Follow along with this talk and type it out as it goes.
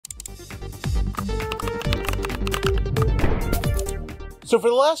So for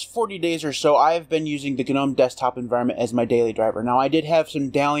the last 40 days or so, I've been using the GNOME desktop environment as my daily driver. Now, I did have some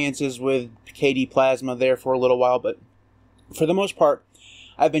dalliances with KD Plasma there for a little while, but for the most part,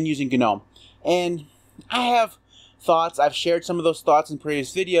 I've been using GNOME. And I have thoughts. I've shared some of those thoughts in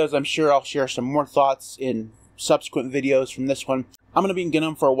previous videos. I'm sure I'll share some more thoughts in subsequent videos from this one. I'm going to be in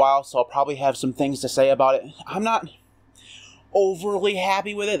GNOME for a while, so I'll probably have some things to say about it. I'm not overly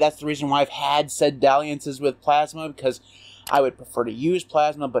happy with it. That's the reason why I've had said dalliances with Plasma, because I would prefer to use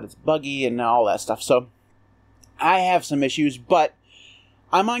Plasma, but it's buggy and all that stuff. So I have some issues, but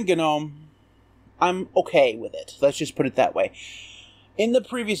I'm on GNOME. I'm okay with it. Let's just put it that way. In the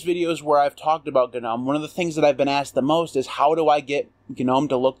previous videos where I've talked about GNOME, one of the things that I've been asked the most is how do I get GNOME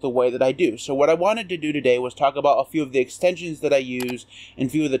to look the way that I do? So what I wanted to do today was talk about a few of the extensions that I use and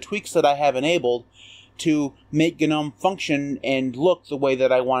a few of the tweaks that I have enabled to make GNOME function and look the way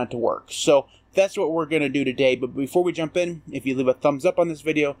that I want it to work. So that's what we're going to do today. But before we jump in, if you leave a thumbs up on this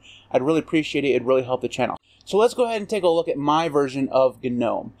video, I'd really appreciate it. It'd really help the channel. So let's go ahead and take a look at my version of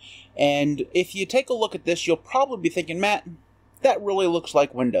GNOME. And if you take a look at this, you'll probably be thinking, Matt, that really looks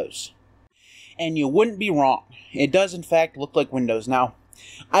like Windows. And you wouldn't be wrong. It does, in fact, look like Windows. Now,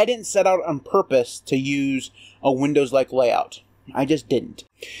 I didn't set out on purpose to use a Windows-like layout. I just didn't.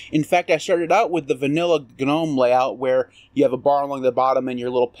 In fact, I started out with the vanilla GNOME layout where you have a bar along the bottom and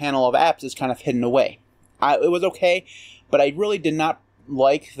your little panel of apps is kind of hidden away. It was okay, but I really did not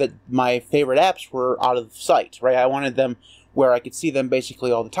like that my favorite apps were out of sight, right? I wanted them where I could see them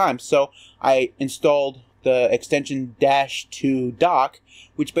basically all the time. So I installed the extension -to dock,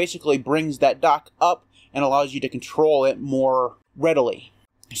 which basically brings that dock up and allows you to control it more readily.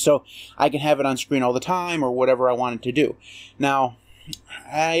 So I can have it on screen all the time or whatever I wanted to do. Now,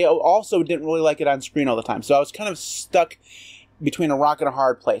 I also didn't really like it on screen all the time. So I was kind of stuck between a rock and a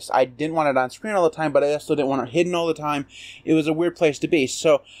hard place. I didn't want it on screen all the time, but I also didn't want it hidden all the time. It was a weird place to be.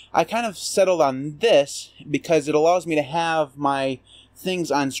 So I kind of settled on this because it allows me to have my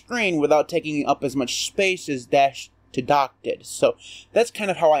things on screen without taking up as much space as -to dock did. So that's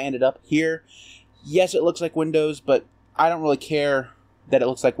kind of how I ended up here. Yes, it looks like Windows, but I don't really care that it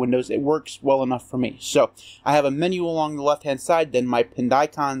looks like Windows. It works well enough for me. So I have a menu along the left hand side, then my pinned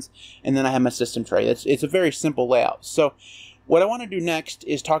icons, and then I have my system tray. It's a very simple layout. So what I want to do next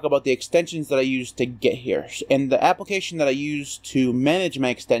is talk about the extensions that I use to get here. And the application that I use to manage my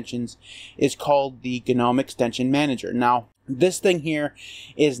extensions is called the GNOME Extension Manager. Now, this thing here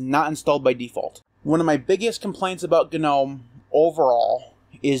is not installed by default. One of my biggest complaints about GNOME overall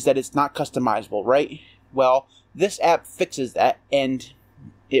is that it's not customizable, right? Well, this app fixes that, and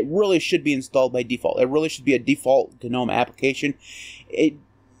it really should be installed by default. It really should be a default GNOME application. It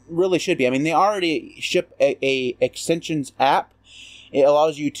really should be. I mean, they already ship a extensions app. It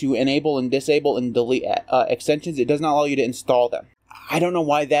allows you to enable and disable and delete extensions. It does not allow you to install them. I don't know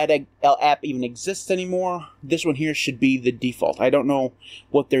why that app even exists anymore. This one here should be the default. I don't know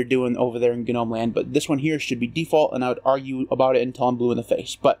what they're doing over there in GNOME land, but this one here should be default, and I would argue about it until I'm blue in the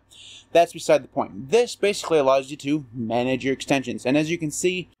face. But that's beside the point. This basically allows you to manage your extensions. And as you can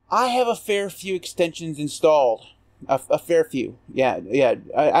see, I have a fair few extensions installed. A fair few. Yeah.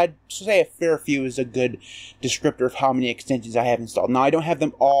 I'd say a fair few is a good descriptor of how many extensions I have installed. Now, I don't have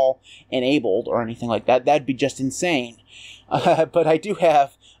them all enabled or anything like that. That'd be just insane. But I do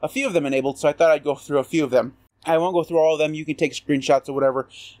have a few of them enabled, so I thought I'd go through a few of them. I won't go through all of them. You can take screenshots or whatever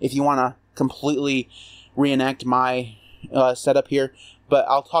if you want to completely reenact my setup here. But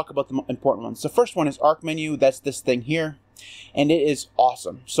I'll talk about the important ones. The first one is Arc Menu. That's this thing here. And it is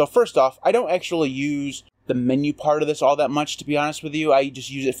awesome. So first off, I don't actually use the menu part of this all that much, to be honest with you. I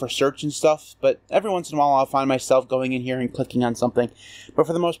just use it for search and stuff. But every once in a while, I'll find myself going in here and clicking on something. But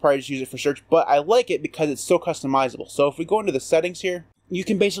for the most part, I just use it for search. But I like it because it's so customizable. So if we go into the settings here, you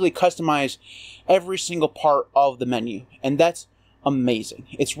can basically customize every single part of the menu. And that's amazing.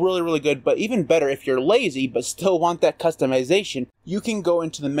 It's really, really good. But even better, if you're lazy but still want that customization, you can go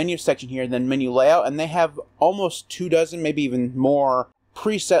into the menu section here, then menu layout, and they have almost 24, maybe even more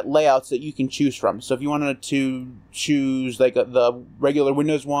preset layouts that you can choose from. So if you wanted to choose like the regular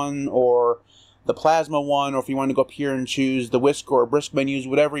Windows one or the Plasma one, or if you want to go up here and choose the Whisk or Brisk menus,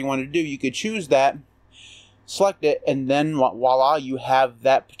 whatever you want to do, you could choose that, select it, and then voila, you have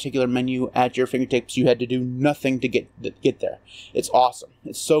that particular menu at your fingertips. You had to do nothing to get there. It's awesome.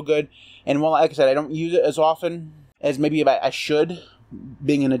 It's so good. And well, like I said, I don't use it as often as maybe I should,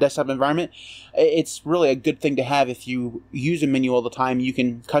 being in a desktop environment. It's really a good thing to have. If you use a menu all the time, you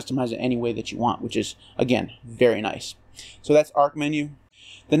can customize it any way that you want, which is, again, very nice. So that's Arc Menu.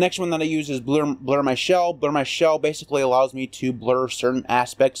 The next one that I use is Blur My Shell. Blur My Shell basically allows me to blur certain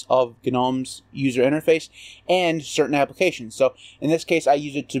aspects of GNOME's user interface and certain applications. So in this case, I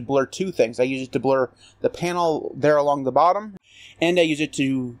use it to blur two things. I use it to blur the panel there along the bottom, and I use it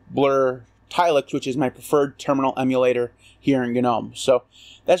to blur Tilix, which is my preferred terminal emulator here in GNOME. So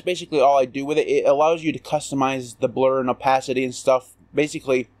that's basically all I do with it. It allows you to customize the blur and opacity and stuff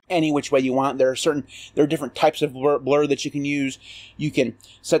basically any which way you want. There are different types of blur that you can use. You can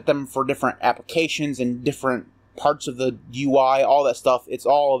set them for different applications and different parts of the UI, all that stuff. It's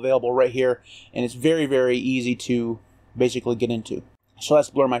all available right here, and it's very, very easy to basically get into. So that's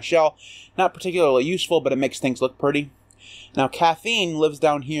Blur My Shell. Not particularly useful, but it makes things look pretty. Now Caffeinne lives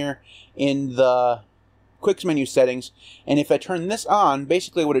down here in the Quicks menu settings, and if I turn this on,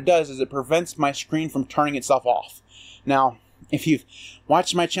 basically what it does is it prevents my screen from turning itself off. Now, if you've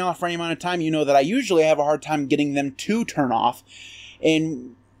watched my channel for any amount of time, you know that I usually have a hard time getting them to turn off.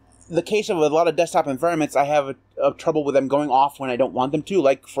 In the case of a lot of desktop environments, I have a trouble with them going off when I don't want them to.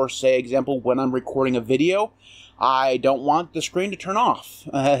 Like, for say, example, when I'm recording a video, I don't want the screen to turn off.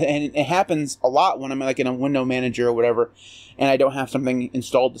 And it happens a lot when I'm like in a window manager or whatever, and I don't have something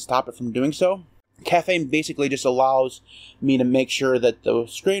installed to stop it from doing so. Caffeinne basically just allows me to make sure that the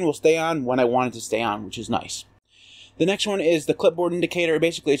screen will stay on when I want it to stay on, which is nice. The next one is the Clipboard indicator.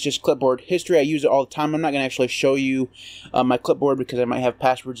 Basically, it's just clipboard history. I use it all the time. I'm not going to actually show you my clipboard because I might have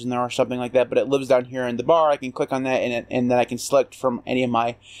passwords in there or something like that, but it lives down here in the bar. I can click on that, and then I can select from any of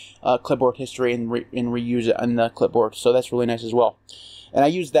my clipboard history and reuse it on the clipboard. So that's really nice as well. And I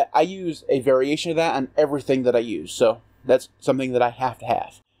use a variation of that on everything that I use. So that's something that I have to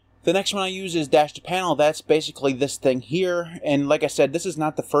have. The next one I use is Dash to Panel. That's basically this thing here. And like I said, this is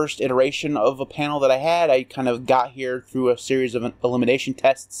not the first iteration of a panel that I had. I kind of got here through a series of elimination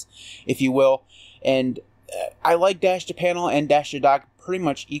tests, if you will. And I like Dash to Panel and Dash to Dock pretty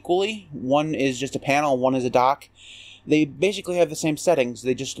much equally. One is just a panel, one is a dock. They basically have the same settings.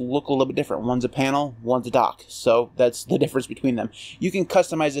 They just look a little bit different. One's a panel, one's a dock. So that's the difference between them. You can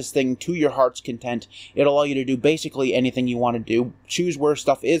customize this thing to your heart's content. It'll allow you to do basically anything you want to do. Choose where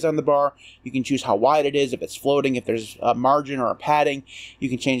stuff is on the bar. You can choose how wide it is, if it's floating, if there's a margin or a padding. You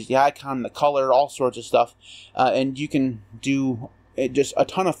can change the icon, the color, all sorts of stuff. And you can do just a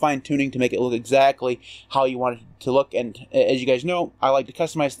ton of fine-tuning to make it look exactly how you want it to look. And as you guys know, I like to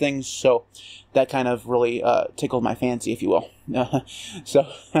customize things, so that kind of really tickled my fancy, if you will. So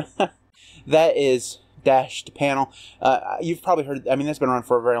that is Dash to Panel. You've probably heard, I mean, that's been around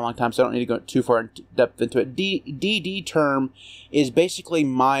for a very long time, so I don't need to go too far in depth into it. ddterm is basically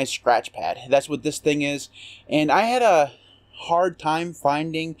my scratch pad. That's what this thing is. And I had a hard time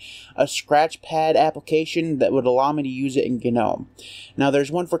finding a scratch pad application that would allow me to use it in GNOME. Now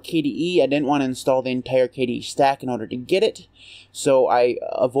there's one for KDE. I didn't want to install the entire KDE stack in order to get it, so I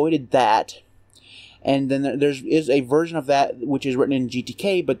avoided that. And then there is a version of that which is written in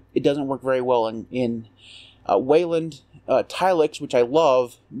GTK, but it doesn't work very well in Wayland. Tilix, which I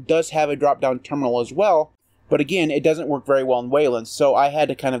love, does have a drop-down terminal as well, but again, it doesn't work very well in Wayland, so I had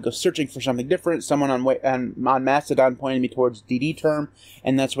to kind of go searching for something different. Someone on Mastodon pointed me towards ddterm,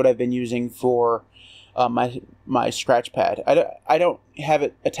 and that's what I've been using for my scratch pad. I don't have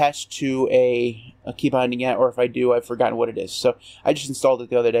it attached to a key binding yet, or if I do, I've forgotten what it is. So I just installed it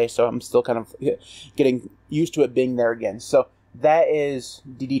the other day, so I'm still kind of getting used to it being there again. So that is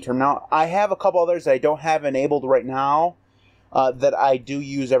ddterm. Now, I have a couple others that I don't have enabled right now, that I do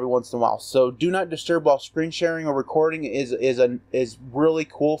use every once in a while. So Do Not Disturb while screen sharing or recording is really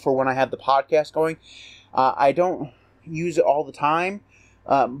cool for when I have the podcast going. I don't use it all the time,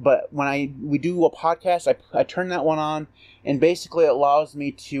 but when we do a podcast, I turn that one on, and basically it allows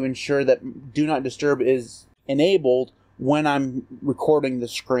me to ensure that Do Not Disturb is enabled when I'm recording the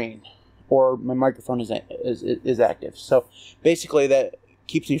screen or my microphone is active. So basically that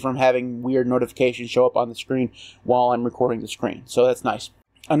keeps me from having weird notifications show up on the screen while I'm recording the screen. So that's nice.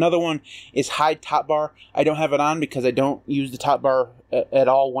 Another one is Hide Top Bar. I don't have it on because I don't use the top bar at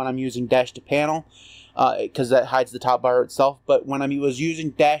all when I'm using Dash to Panel, because that hides the top bar itself. But when I was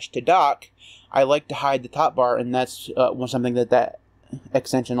using Dash to Dock, I like to hide the top bar, and that's something that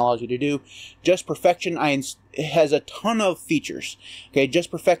extension allows you to do. Just Perfection has a ton of features. Okay, Just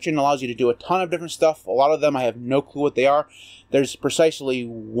Perfection allows you to do a ton of different stuff. A lot of them I have no clue what they are. There's precisely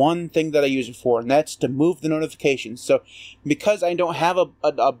one thing that I use it for, and that's to move the notifications. So because I don't have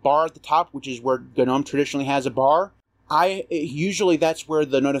a bar at the top, which is where GNOME traditionally has a bar, usually that's where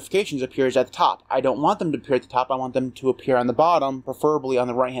the notifications appears at the top. I don't want them to appear at the top. I want them to appear on the bottom, preferably on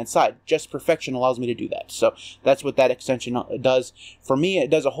the right-hand side. Just Perfection allows me to do that. So that's what that extension does. For me, it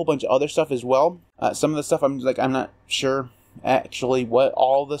does a whole bunch of other stuff as well. Some of the stuff I'm not sure actually what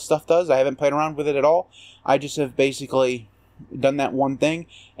all this stuff does. I haven't played around with it at all. I just have basically done that one thing,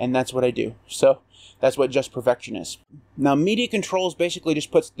 and that's what I do. So that's what Just Perfection is. Now, media controls basically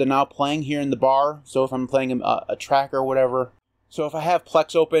just puts the now playing here in the bar. So if I'm playing a track or whatever, so if I have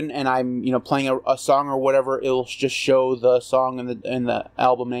Plex open and I'm playing a song or whatever, it'll just show the song and the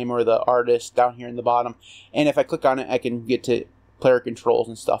album name or the artist down here in the bottom. And if I click on it, I can get to player controls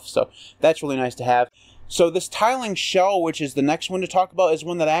and stuff. So that's really nice to have. So this tiling shell, which is the next one to talk about, is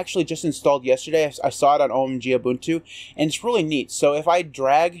one that I actually just installed yesterday. I saw it on OMG Ubuntu, and it's really neat. So if I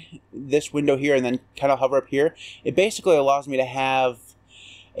drag this window here and then kind of hover up here, it basically allows me to have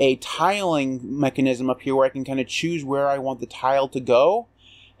a tiling mechanism up here where I can kind of choose where I want the tile to go.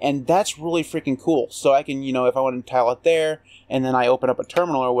 And that's really freaking cool. So I can, if I want to tile it there, and then I open up a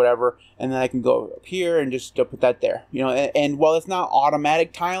terminal or whatever, and then I can go up here and just put that there. And while it's not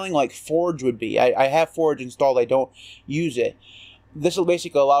automatic tiling like Forge would be, I have Forge installed, I don't use it. This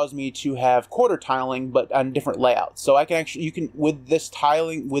basically allows me to have quarter tiling, but on different layouts. So I can actually, with this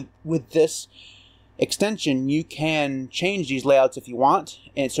tiling, with this extension, you can change these layouts if you want,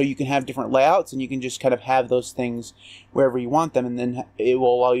 and so you can have different layouts, and you can just kind of have those things wherever you want them, and then it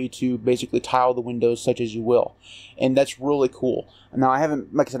will allow you to basically tile the windows such as you will, and that's really cool. Now,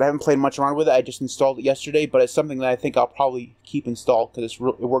 like I said, I haven't played much around with it. I just installed it yesterday, but it's something that I think I'll probably keep installed because it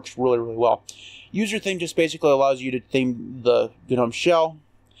works really, really well. User theme just basically allows you to theme the GNOME shell.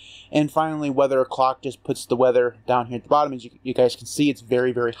 And finally, weather clock just puts the weather down here at the bottom. As you guys can see, it's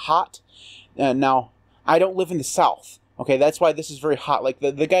very, very hot. Now, I don't live in the South. Okay, that's why this is very hot. Like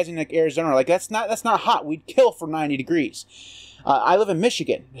the guys in like Arizona are like, that's not hot. We'd kill for 90 degrees. I live in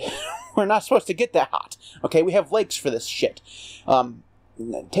Michigan. We're not supposed to get that hot. Okay, we have lakes for this shit.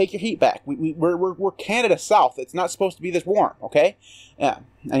 Take your heat back. We're Canada South. It's not supposed to be this warm. Okay. Yeah.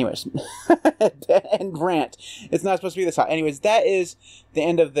 Anyways, and rant. It's not supposed to be this hot. Anyways, that is the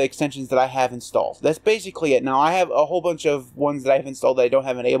end of the extensions that I have installed. That's basically it. Now, I have a whole bunch of ones that I have installed that I don't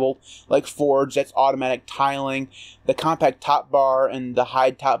have enabled, like Forge. That's automatic tiling. The compact top bar and the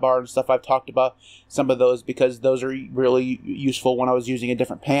hide top bar and stuff. I've talked about some of those because those are really useful when I was using a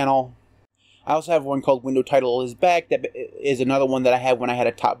different panel. I also have one called Window Title is Back. That is another one that I had when I had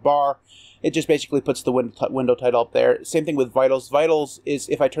a top bar. It just basically puts the window title up there. Same thing with Vitals. Vitals is,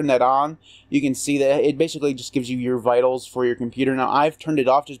 if I turn that on, you can see that it basically just gives you your vitals for your computer. Now, I've turned it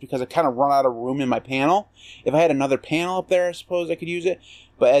off just because I kind of run out of room in my panel. If I had another panel up there, I suppose I could use it.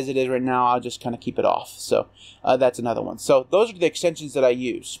 But as it is right now, I'll just kind of keep it off. So that's another one. So those are the extensions that I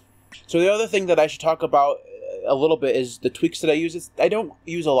use. So the other thing that I should talk about a little bit is the tweaks that I use. I don't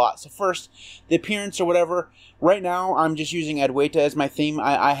use a lot. So first, the appearance or whatever. Right now, I'm just using Adwaita as my theme.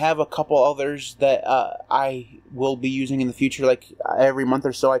 I have a couple others that I will be using in the future. Like every month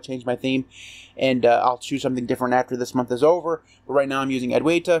or so, I change my theme, and I'll choose something different after this month is over. But right now, I'm using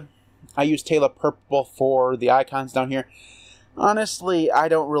Adwaita. I use Tela Purple for the icons down here. Honestly, I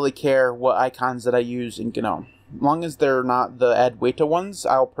don't really care what icons that I use in GNOME. As long as they're not the Adwaita ones,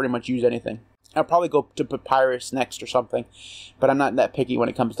 I'll pretty much use anything. I'll probably go to Papyrus next or something, but I'm not that picky when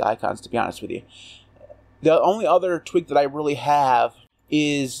it comes to icons, to be honest with you. The only other tweak that I really have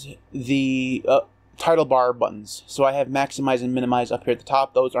is the title bar buttons. So I have maximize and minimize up here at the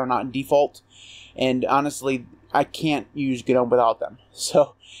top. Those are not default, and honestly, I can't use GNOME without them.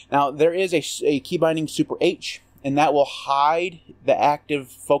 So now there is a key binding Super H, and that will hide the active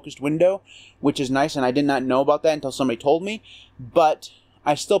focused window, which is nice, and I did not know about that until somebody told me, but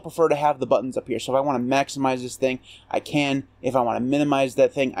I still prefer to have the buttons up here. So if I want to maximize this thing, I can. If I want to minimize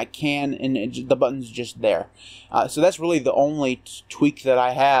that thing, I can, and the button's just there. So that's really the only tweak that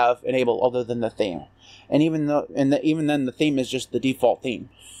I have enabled other than the theme. And even then, the theme is just the default theme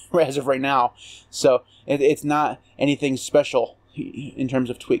as of right now. So it's not anything special in terms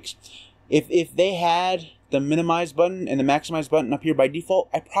of tweaks. If they had the minimize button and the maximize button up here by default,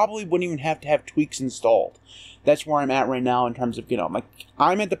 I probably wouldn't even have to have tweaks installed. That's where I'm at right now in terms of, like,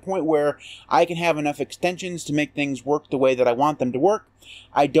 I'm at the point where I can have enough extensions to make things work the way that I want them to work.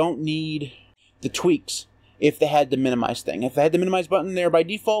 I don't need the tweaks if they had the minimize thing. If they had the minimize button there by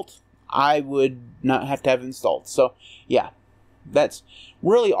default, I would not have to have it installed. So, yeah, that's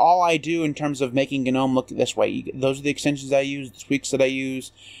really all I do in terms of making GNOME look this way. Those are the extensions I use, the tweaks that I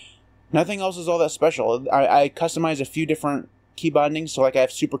use. Nothing else is all that special. I customize a few different key bindings, so like I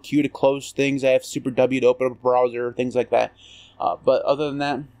have Super Q to close things, I have Super W to open up a browser, things like that. But other than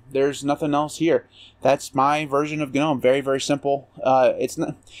that, there's nothing else here. That's my version of GNOME. Very, very simple. It's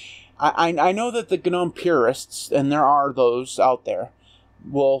not. I know that the GNOME purists, and there are those out there,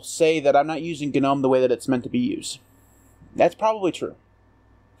 will say that I'm not using GNOME the way that it's meant to be used. That's probably true.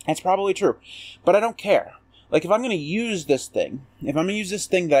 That's probably true. But I don't care. Like, if I'm going to use this thing, that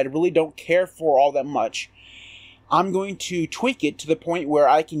I really don't care for all that much, I'm going to tweak it to the point where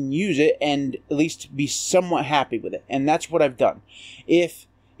I can use it and at least be somewhat happy with it. And that's what I've done. If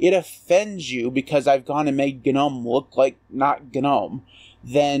it offends you because I've gone and made Gnome look like not Gnome,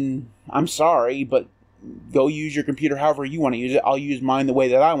 then I'm sorry, but go use your computer however you want to use it. I'll use mine the way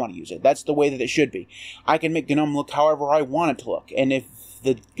that I want to use it. That's the way that it should be. I can make Gnome look however I want it to look. And if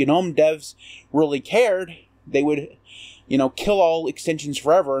the Gnome devs really cared, they would, you know, kill all extensions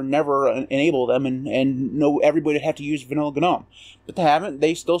forever and never enable them, and no, everybody would have to use vanilla Gnome. But they haven't.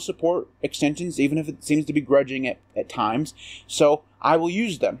 They still support extensions, even if it seems to be grudging at times. So I will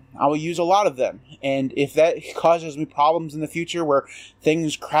use them. I will use a lot of them. And if that causes me problems in the future where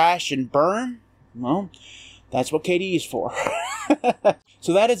things crash and burn, well, that's what KDE is for.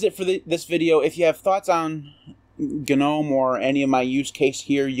 So that is it for this video. If you have thoughts on Gnome or any of my use case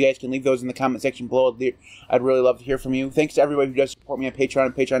here, you guys can leave those in the comment section below. I'd really love to hear from you. Thanks to everybody who does support me on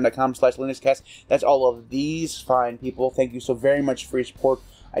Patreon, patreon.com/linuxcast. That's all of these fine people. Thank you so very much for your support.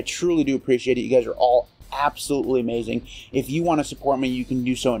 I truly do appreciate it. You guys are all absolutely amazing. If you want to support me, you can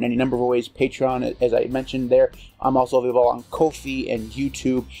do so in any number of ways. Patreon, as I mentioned there. I'm also available on Ko-fi and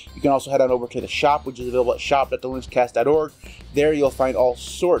YouTube. You can also head on over to the shop, which is available at shop.thelinuxcast.org. There you'll find all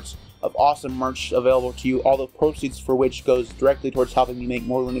sorts of awesome merch available to you, all the proceeds for which goes directly towards helping me make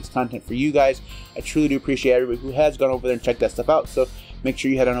more Linux content for you guys. I truly do appreciate everybody who has gone over there and checked that stuff out, so make sure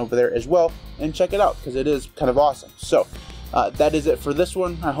you head on over there as well and check it out, because it is kind of awesome. So that is it for this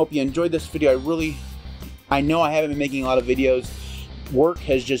one. I hope you enjoyed this video. I know I haven't been making a lot of videos. Work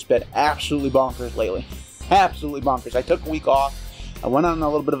has just been absolutely bonkers lately. Absolutely bonkers. I took a week off. I went on a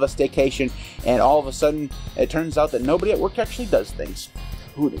little bit of a staycation, and all of a sudden, it turns out that nobody at work actually does things.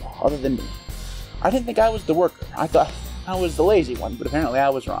 Who do, other than me? I didn't think I was the worker. I thought I was the lazy one, but apparently I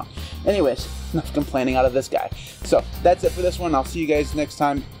was wrong. Anyways, enough complaining out of this guy. So, that's it for this one. I'll see you guys next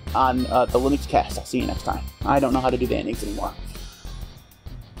time on the Linux Cast. I'll see you next time. I don't know how to do the endings anymore.